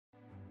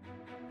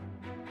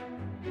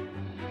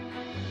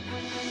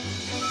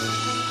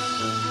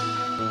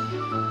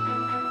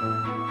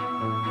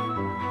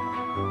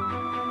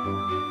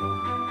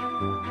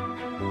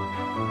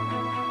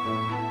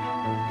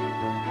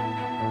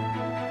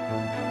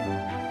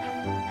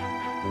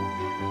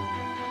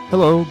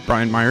Hello,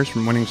 Brian Myers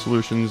from Winning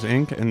Solutions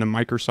Inc. and the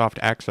Microsoft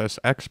Access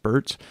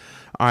experts.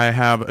 I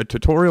have a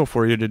tutorial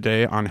for you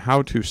today on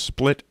how to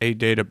split a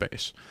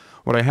database.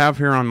 What I have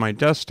here on my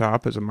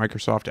desktop is a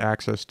Microsoft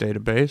Access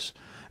database,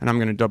 and I'm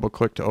going to double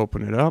click to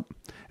open it up.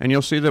 And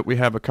you'll see that we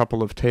have a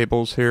couple of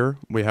tables here,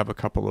 we have a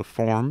couple of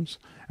forms,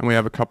 and we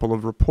have a couple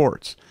of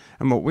reports.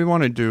 And what we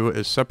want to do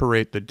is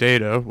separate the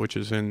data, which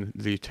is in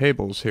the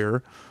tables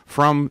here,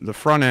 from the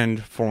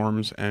front-end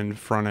forms and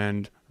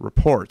front-end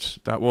reports.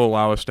 That will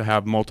allow us to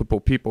have multiple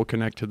people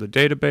connect to the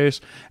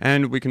database,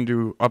 and we can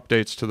do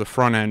updates to the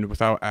front end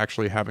without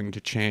actually having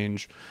to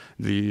change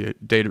the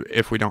data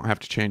if we don't have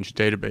to change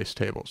database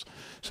tables.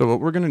 So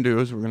what we're going to do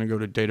is we're going to go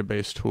to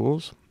Database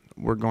Tools.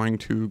 We're going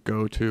to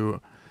go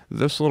to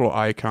this little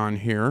icon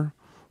here,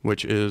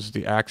 which is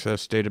the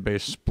Access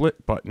Database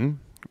Split button.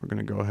 We're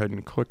going to go ahead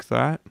and click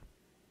that.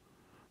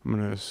 I'm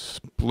going to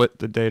split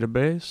the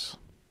database.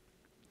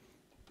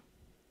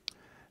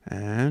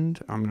 And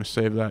I'm going to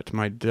save that to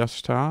my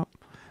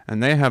desktop.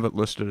 And they have it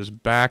listed as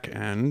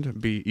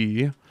backend,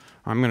 BE.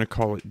 I'm going to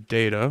call it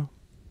data.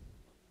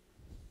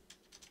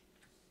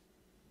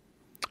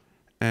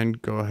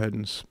 And go ahead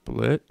and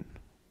split.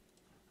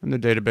 And the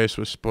database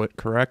was split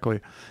correctly.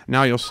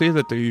 Now you'll see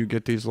that you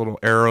get these little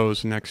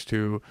arrows next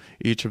to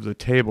each of the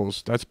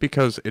tables. That's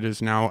because it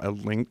is now a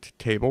linked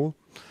table.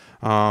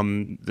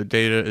 The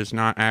data is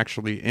not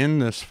actually in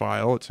this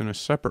file. It's in a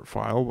separate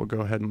file. We'll go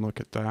ahead and look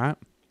at that.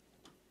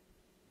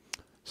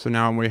 So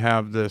now we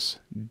have this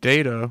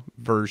data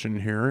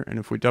version here, and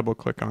if we double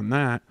click on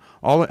that,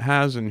 all it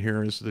has in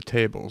here is the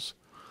tables.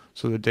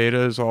 So the data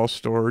is all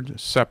stored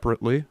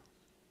separately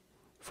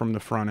from the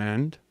front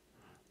end.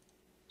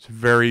 It's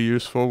very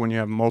useful when you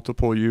have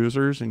multiple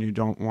users and you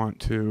don't want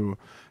to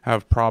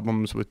have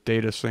problems with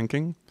data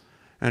syncing.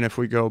 And if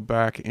we go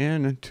back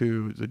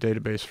into the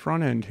database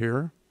front end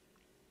here,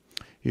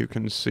 you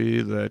can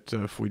see that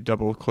if we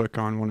double click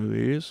on one of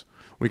these,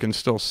 we can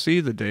still see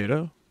the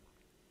data,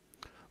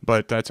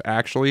 but that's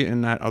actually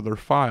in that other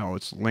file.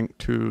 It's linked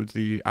to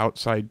the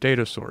outside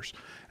data source.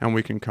 And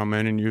we can come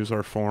in and use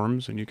our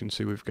forms, and you can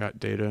see we've got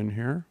data in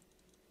here.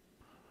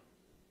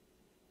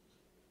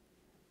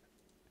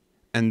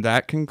 And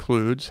that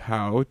concludes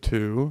how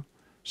to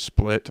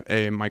split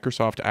a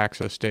Microsoft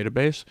Access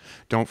database.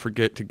 Don't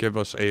forget to give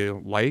us a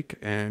like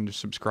and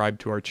subscribe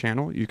to our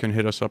channel. You can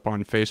hit us up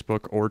on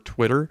Facebook or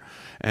Twitter,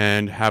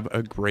 and have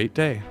a great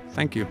day.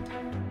 Thank you.